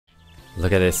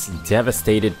Look at this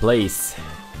devastated place.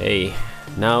 Hey,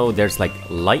 now there's like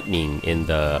lightning in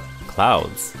the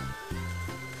clouds.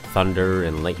 Thunder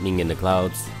and lightning in the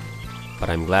clouds. But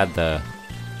I'm glad the,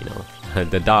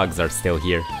 the dogs are still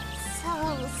here.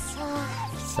 So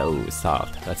soft. So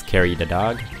soft. Let's carry the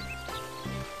dog.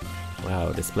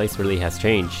 Wow, this place really has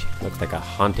changed. Looks like a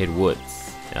haunted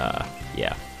woods.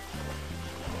 Yeah.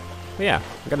 But yeah,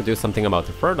 I gotta do something about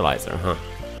the fertilizer, huh?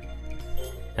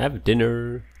 Have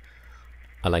dinner.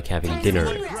 I like having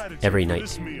dinner every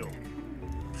night.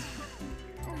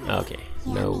 Okay,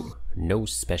 no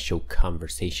special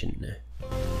conversation.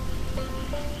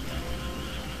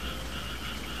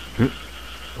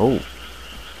 Oh,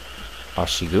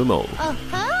 Ashigumo.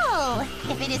 Oh,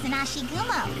 if it is an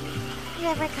Ashigumo. You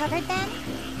have recovered then?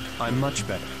 I'm much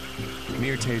better.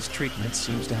 Myrte's treatment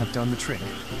seems to have done the trick.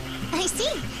 I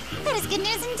see. That is good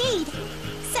news indeed.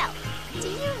 So, do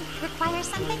you require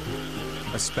something?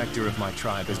 A specter of my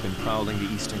tribe has been prowling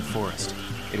the eastern forest.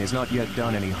 It has not yet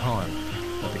done any harm,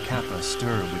 but the Kappa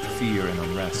stir with fear and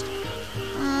unrest.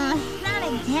 Not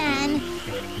again.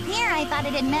 Here I thought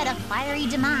it had met a fiery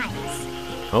demise.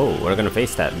 Oh, we're gonna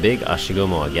face that big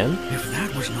Ashigumo again? If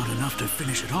that was not enough to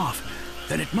finish it off,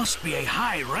 then it must be a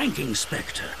high-ranking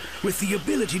specter with the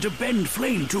ability to bend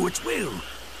flame to its will.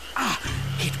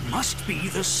 It must be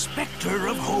the specter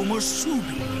of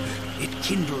Homosubi. It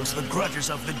kindles the grudges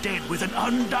of the dead with an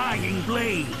undying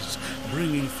blaze,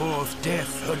 bringing forth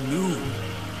death anew.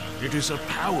 It is a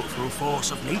powerful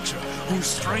force of nature whose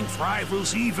strength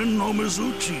rivals even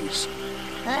Omizuchi's.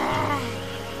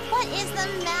 What is the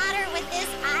matter with this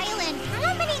island?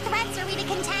 How many threats are we to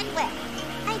contend with?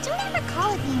 I do not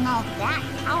recall it being all that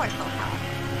powerful,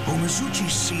 however. Omizuchi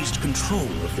seized control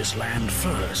of this land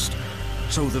first,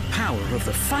 so the power of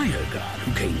the fire god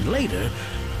who came later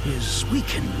is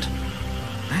weakened.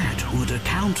 That would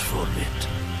account for it.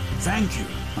 Thank you,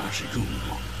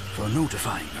 Ashigumo, for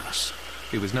notifying us.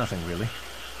 It was nothing, really.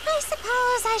 I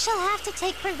suppose I shall have to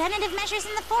take preventative measures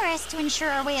in the forest to ensure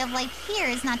our way of life here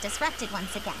is not disrupted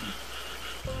once again.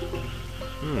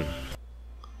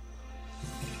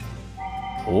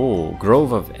 Oh,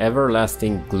 Grove of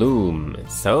Everlasting Gloom.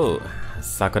 So,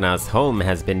 Sakuna's home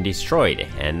has been destroyed,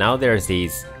 and now there's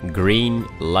these green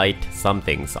light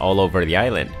somethings all over the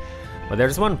island. But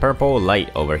there's one purple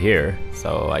light over here,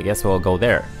 so I guess we'll go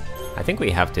there. I think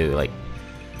we have to,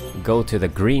 go to the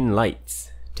green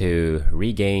lights to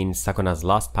regain Sakuna's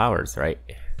lost powers, right?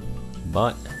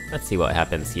 But let's see what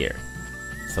happens here.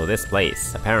 So this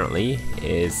place, apparently,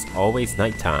 is always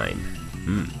nighttime.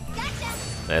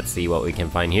 Let's see what we can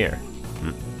find here.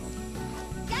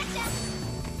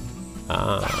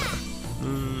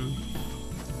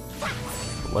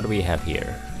 What do we have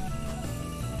here?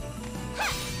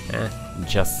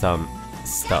 Just some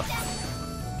stuff.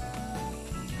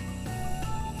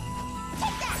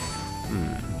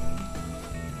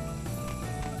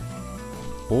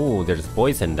 Oh, there's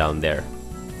poison down there.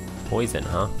 Poison,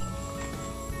 huh?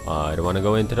 I don't want to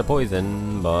go into the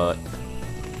poison, but...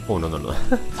 Oh, no.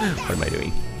 What am I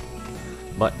doing?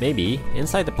 But maybe,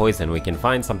 inside the poison we can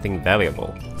find something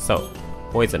valuable. So,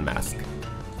 poison mask.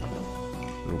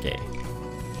 Okay.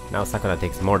 Now Sakuna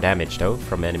takes more damage though,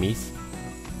 from enemies.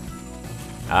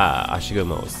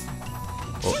 Ashigumos.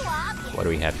 Oh, what do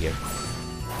we have here?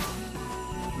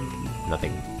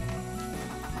 Nothing.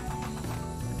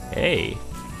 Hey!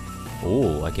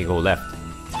 Oh, I can go left.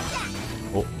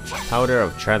 Oh, powder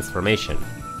of transformation.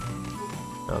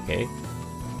 Okay.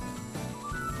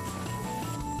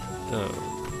 Okay.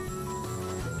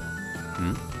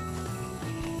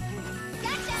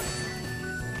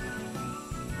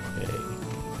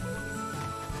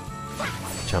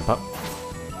 Jump up.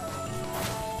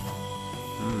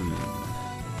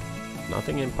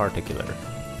 Nothing in particular.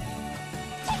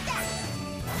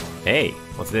 Hey,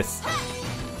 what's this?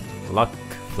 Luck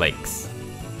flakes.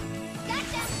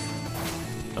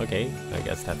 Okay, I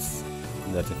guess that's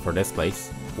it for this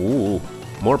place. Ooh,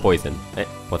 more poison. Hey,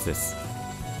 what's this?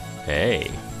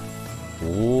 Hey.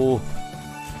 Ooh.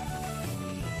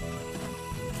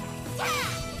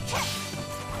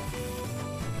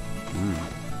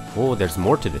 Oh, there's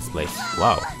more to this place.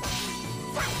 Wow.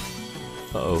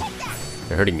 Uh-oh.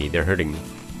 They're hurting me, they're hurting me.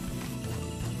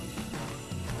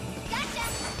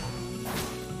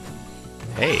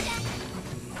 Hey.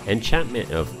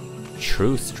 Enchantment of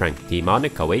True Strength,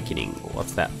 Demonic Awakening.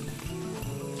 What's that?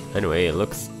 Anyway, it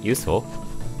looks useful.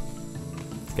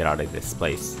 Let's get out of this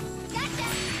place.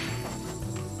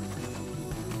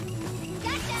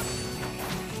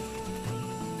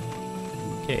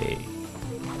 Okay.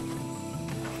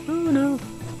 Oh no.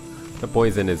 The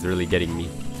poison is really getting me.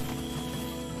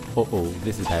 Oh,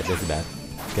 this is bad, this is bad.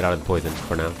 get out of the poison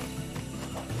for now.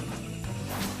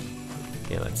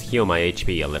 Yeah, let's heal my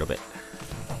HP a little bit.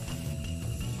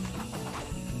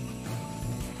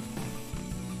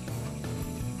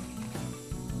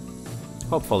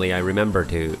 Hopefully I remember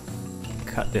to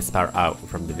cut this part out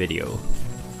from the video.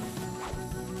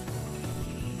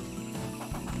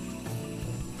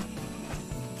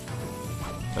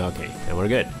 Okay, and we're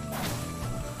good.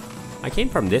 I came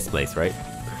from this place, right?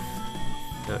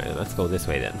 Alright, let's go this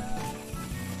way then.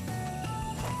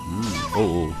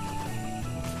 Oh.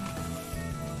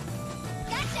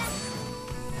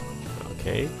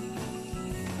 Okay.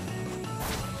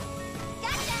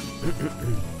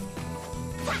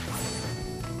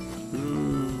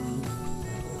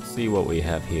 Let's see what we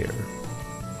have here.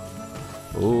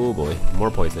 Oh boy,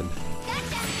 more poison.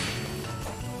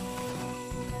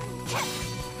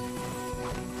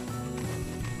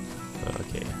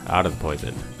 Okay, out of the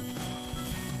poison.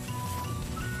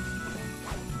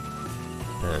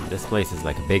 And this place is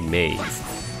like a big maze.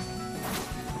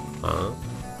 Huh?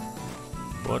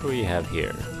 What do we have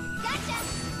here?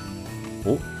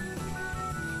 Oh!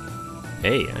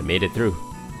 Hey, I made it through.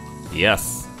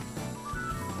 Yes!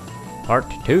 Part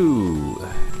 2!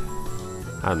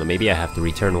 I don't know, maybe I have to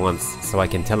return once so I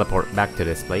can teleport back to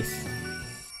this place.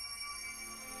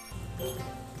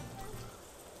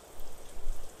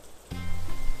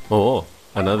 Oh,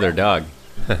 another dog.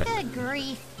 Good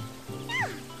grief.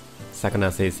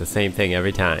 Sakuna says the same thing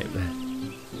every time.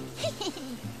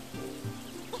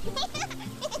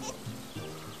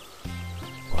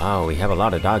 Wow, we have a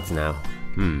lot of dogs now.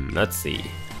 Let's see.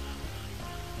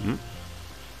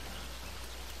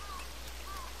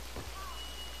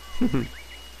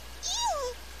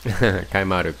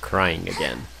 Kaimaru crying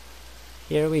again.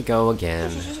 Here we go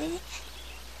again.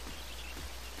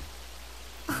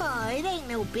 Oh, it ain't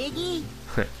no biggie.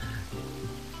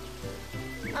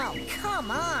 Oh,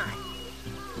 come on.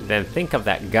 Then think of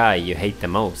that guy you hate the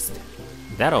most.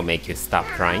 That'll make you stop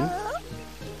crying.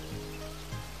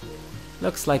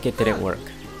 Looks like it didn't work.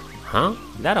 Huh?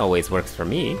 That always works for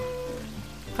me.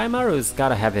 Kaimaru's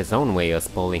gotta have his own way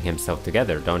of pulling himself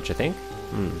together, don't you think?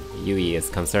 Yui is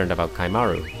concerned about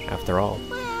Kaimaru, after all.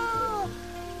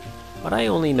 But I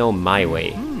only know my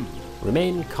way.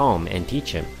 Remain calm and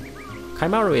teach him.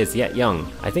 Kaimaru is yet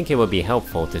young. I think it would be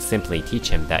helpful to simply teach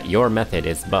him that your method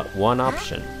is but one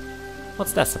option.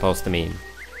 What's that supposed to mean?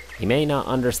 He may not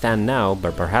understand now,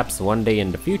 but perhaps one day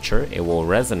in the future it will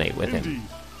resonate with him.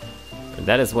 And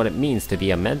that is what it means to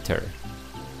be a mentor.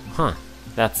 Huh,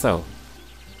 that's so.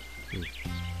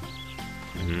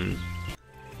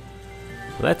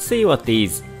 Let's see what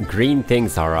these green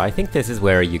things are. I think this is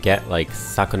where you get like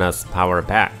Sakuna's power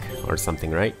back or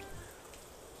something, right?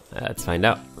 Let's find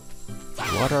out.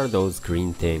 What are those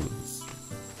green things?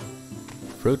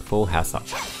 Fruitful Hassock.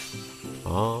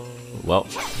 Oh, well,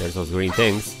 there's those green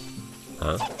things.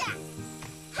 Huh?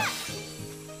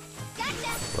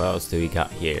 What else do we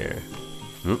got here?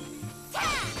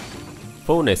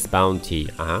 Fullness Bounty.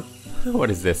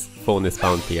 What is this? Fullness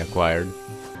Bounty acquired.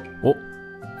 Oh!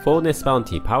 Fullness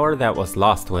Bounty. Power that was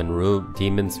lost when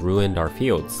demons ruined our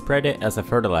fields. Spread it as a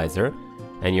fertilizer,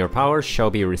 and your powers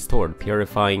shall be restored,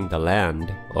 purifying the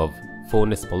land of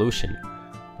fullness pollution.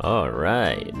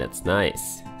 Alright, that's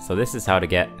nice. So this is how to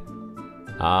get...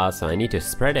 so I need to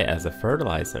spread it as a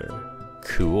fertilizer.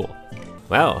 Cool.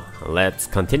 Well, let's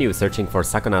continue searching for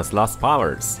Sakuna's lost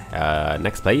powers.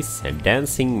 Next place,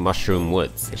 Dancing Mushroom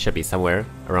Woods. It should be somewhere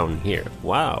around here.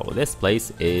 Wow, this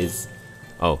place is...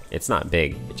 Oh, it's not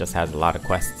big. It just has a lot of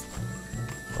quests.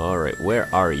 Alright, where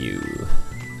are you?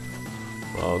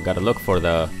 Well, gotta look for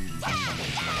the...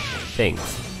 things.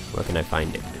 Where can I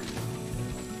find it?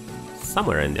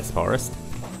 Somewhere in this forest.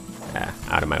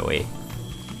 Out of my way.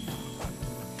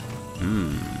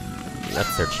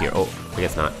 Let's search here. Oh, I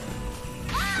guess not.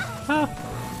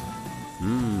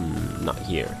 Not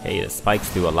here. Hey, the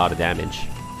spikes do a lot of damage.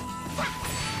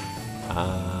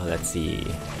 Let's see.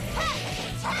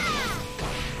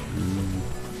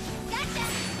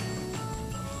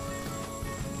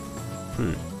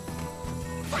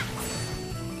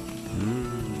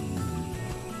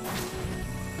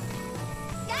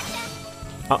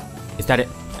 Oh, is that it?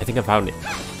 I think I found it.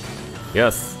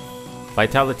 Yes.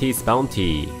 Vitality's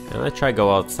Bounty. Now let's try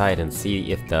go outside and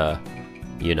see if the,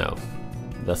 you know,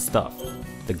 the stuff,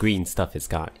 the green stuff is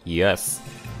gone. Yes.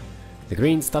 The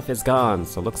green stuff is gone,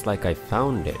 so looks like I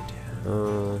found it.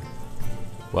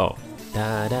 Well.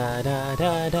 Da da da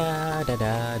da da da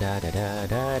da da da da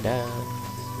da da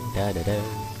da da da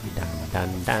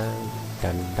dun dun dun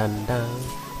dun dun dun da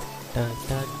da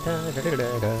da da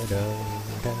da da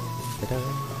da da da.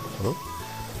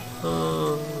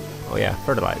 Oh yeah,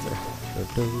 fertilizer.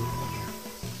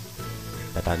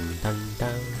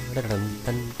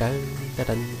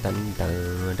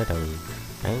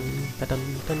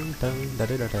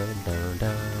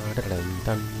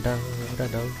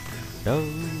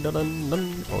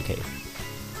 Okay.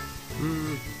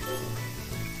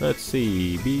 Let's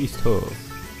see. Beast hoof.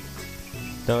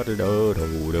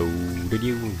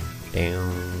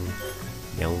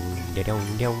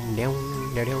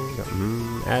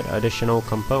 Add additional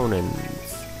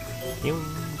components.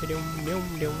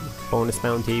 Bonus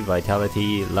bounty,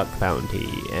 vitality, luck bounty,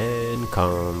 and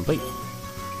complete.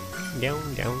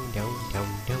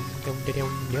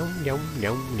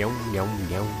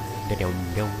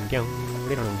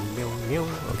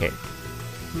 Okay.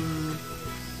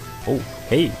 Oh,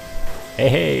 hey! Hey,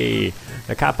 hey!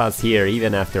 The Kappa's here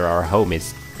even after our home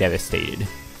is devastated.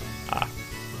 Ah.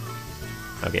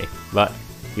 Okay, but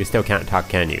you still can't talk,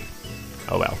 can you?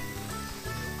 Oh well.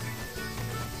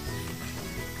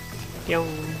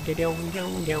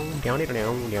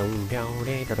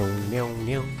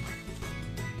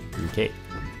 Okay.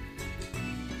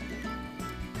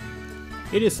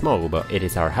 It is small, but it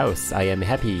is our house. I am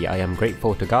happy, I am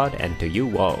grateful to God and to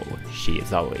you all. She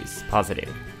is always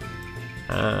positive.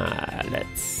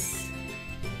 Let's...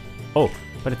 Oh,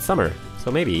 but it's summer,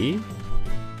 so maybe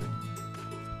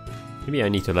I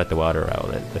need to let the water out.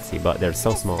 Let's see, but they're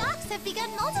so small. Stalks have begun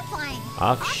multiplying.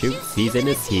 Offshoot season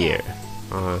is here.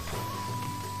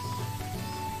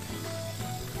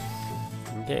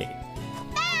 Okay.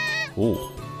 Ooh.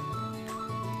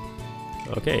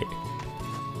 Okay.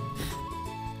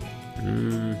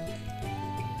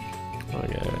 I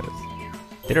guess.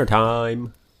 Dinner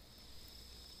time.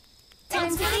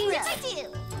 Time to eat.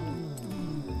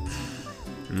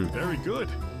 Very good.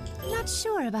 Not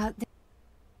sure about this.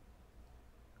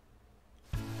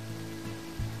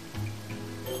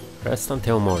 Rest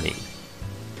until morning.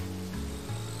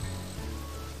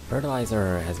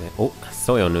 Fertilizer has been... Oh,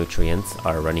 soil nutrients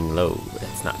are running low.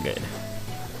 That's not good.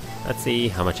 Let's see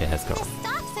how much it has The gone.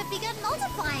 stalks have begun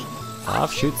multiplying.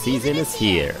 Offshoot season is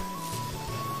here.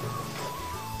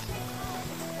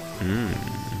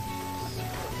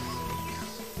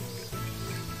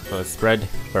 So spread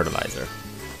fertilizer.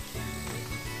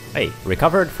 Hey,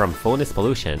 recovered from fullness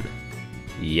pollution.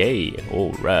 Yay,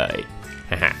 alright.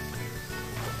 Haha.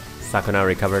 Sakuna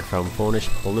recovered from fullness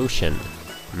pollution.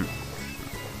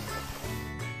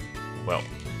 Well.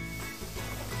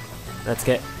 Let's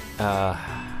get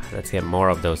more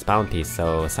of those bounties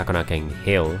so Sakuna can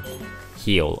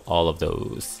heal all of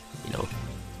those, you know,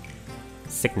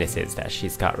 sicknesses that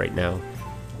she's got right now.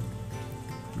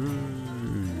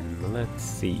 Let's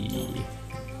see.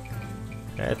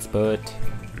 Let's put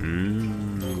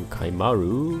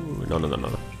Kaimaru. No.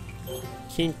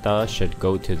 Kinta should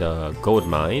go to the gold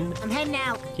mine. I'm heading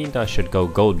out. Kinta should go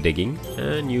gold digging,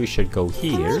 and you should go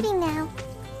here. Leaving now.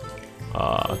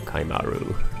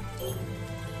 Kaimaru.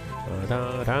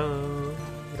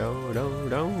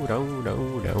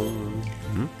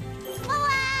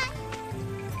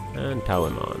 And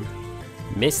Tawamon.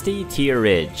 Misty Tier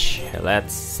Ridge.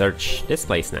 Let's search this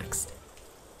place next.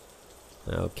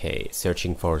 Okay,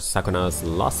 searching for Sakuna's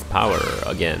lost power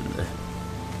again.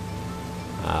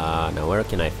 Now where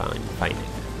can I find it?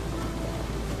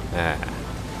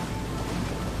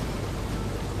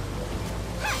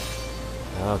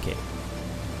 Okay.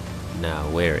 Now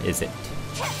where is it?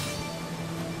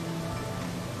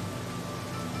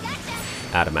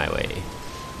 Out of my way.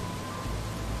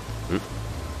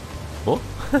 Oh?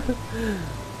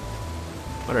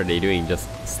 What are they doing? Just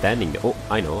standing there? Oh,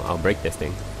 I know. I'll break this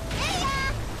thing.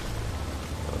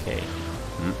 Okay.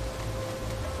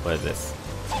 What is this?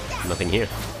 Nothing here.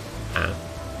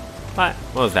 What?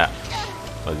 What was that?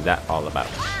 What was that all about?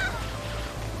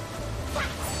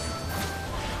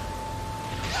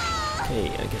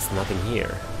 Okay, I guess nothing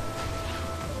here.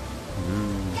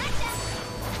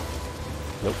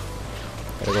 Nope.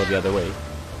 Gotta go the other way.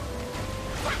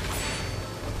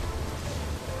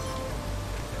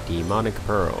 Demonic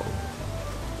Pearl.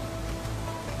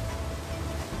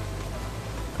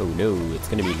 Oh no, it's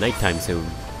gonna be nighttime soon.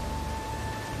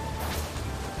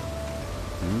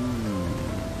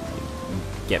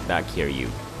 Get back here, you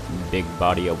big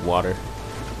body of water.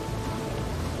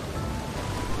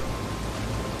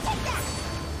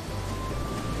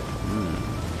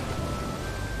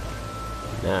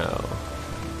 Now.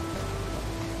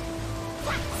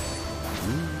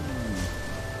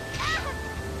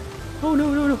 Oh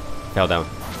no. Fell down.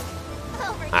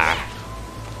 Over here.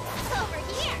 Over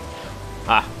here.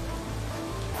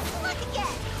 Look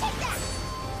again. Take that.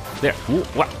 There. Ooh,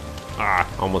 what?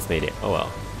 Almost made it. Oh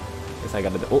well. Guess I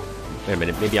gotta do. Oh, wait a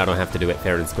minute. Maybe I don't have to do it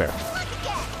fair and square. Look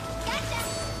again. Gotcha.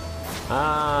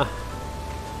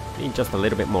 Need just a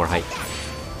little bit more height.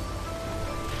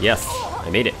 Yes, I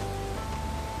made it.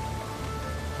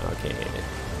 Okay,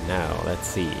 now let's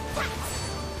see.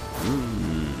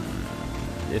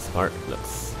 This part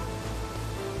looks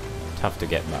tough to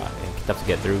get by, tough to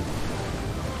get through.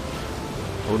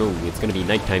 Oh no, it's gonna be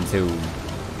nighttime soon.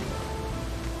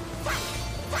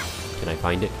 Can I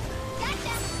find it?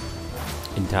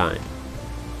 In time.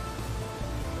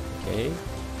 Okay.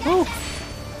 Oh,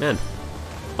 man.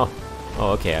 Oh,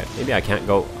 okay. Maybe I can't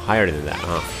go higher than that,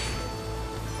 huh?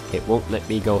 It won't let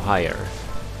me go higher.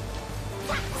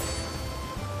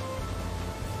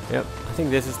 Yep, I think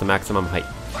this is the maximum height.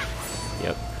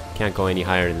 Yep, can't go any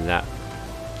higher than that.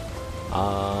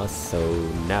 So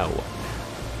now what?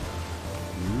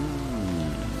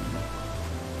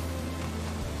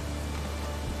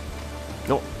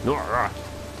 No, no,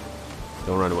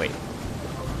 don't run away.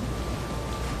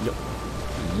 Yup,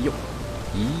 yup,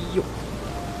 yup,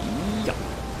 yup.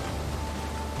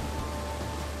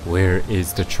 Where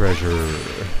is the treasure?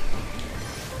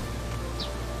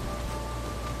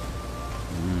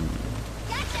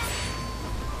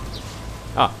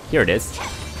 Ah, here it is.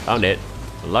 Found it.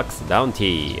 Lux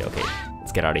Bounty. Okay,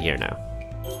 let's get out of here now.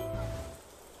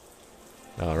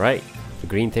 Alright, the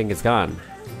green thing is gone.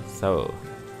 So,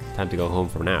 time to go home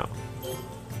for now.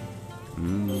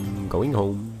 Going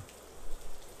home.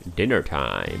 Dinner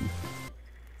time.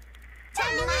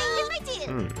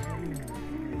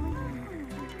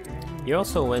 You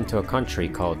also went to a country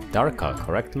called Darka,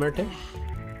 correct, Myrte?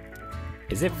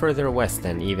 Is it further west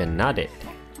than even Nadit?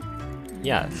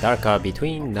 Yeah, Darka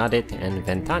between Nadit and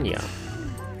Ventania.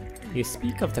 You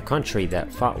speak of the country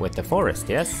that fought with the forest,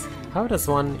 yes? How does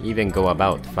one even go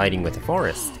about fighting with the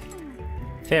forest?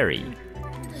 Fairy.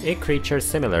 A creature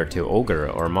similar to ogre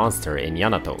or monster in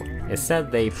Yanato. It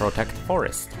said they protect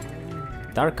forest.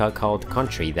 Darka called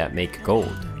country that make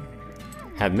gold.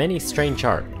 Have many strange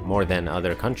art, more than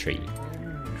other country.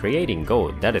 Creating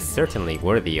gold, that is certainly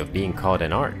worthy of being called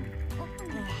an art.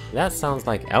 That sounds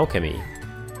like alchemy.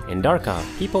 In Darka,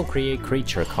 people create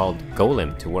creature called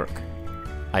golem to work.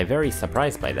 I'm very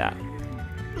surprised by that.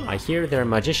 I hear they're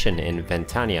magician in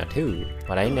Ventania too,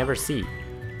 but I never see.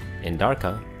 In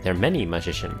Darka, there are many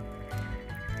magician.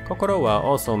 Kokorowa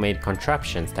also made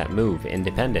contraptions that move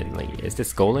independently. Is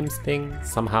this golem's thing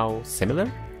somehow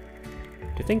similar?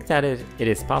 To think that it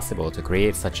is possible to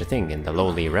create such a thing in the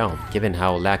lowly realm, given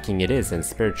how lacking it is in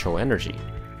spiritual energy.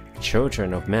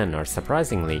 Children of men are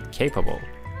surprisingly capable.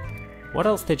 What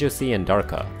else did you see in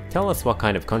Darka? Tell us what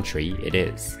kind of country it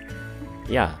is.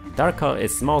 Yeah, Darka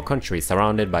is small country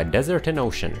surrounded by desert and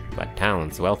ocean, but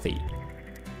towns wealthy.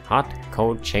 Hot,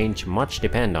 cold change much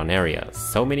depend on area,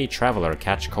 so many traveler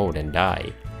catch cold and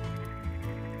die.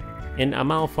 In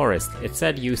Amal Forest, it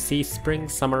said you see spring,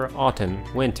 summer, autumn,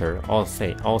 winter all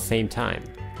same time,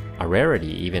 a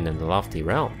rarity even in the lofty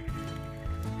realm.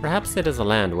 Perhaps it is a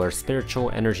land where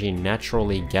spiritual energy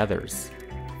naturally gathers.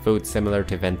 Food similar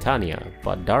to Ventania,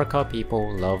 but Darka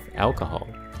people love alcohol.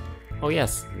 Oh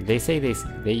yes, they say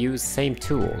they use same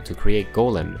tool to create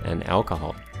golem and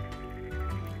alcohol.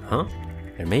 Huh?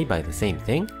 They're made by the same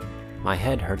thing? My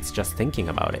head hurts just thinking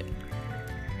about it.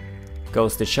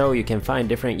 Goes to show you can find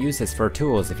different uses for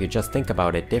tools if you just think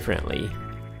about it differently.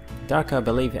 Darka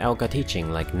believe Alka teaching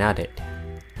like Nadit.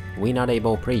 We not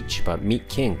able preach, but meet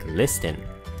king, listen.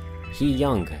 He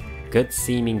young, good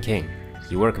seeming king.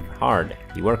 You work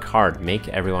hard, make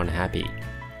everyone happy.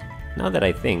 Now that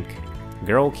I think,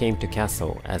 girl came to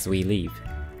castle as we leave.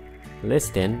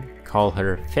 Listen, call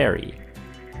her fairy.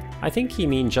 I think he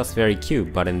mean just very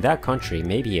cute, but in that country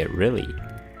maybe it really.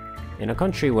 In a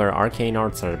country where arcane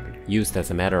arts are used as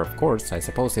a matter of course, I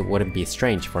suppose it wouldn't be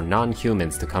strange for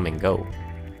non-humans to come and go.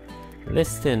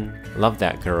 Listen, love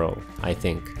that girl, I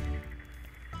think.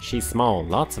 She's small,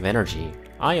 lots of energy.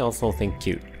 I also think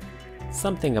cute.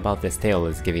 Something about this tale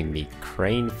is giving me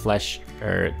crane flesh,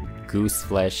 goose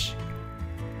flesh.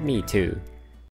 Me too.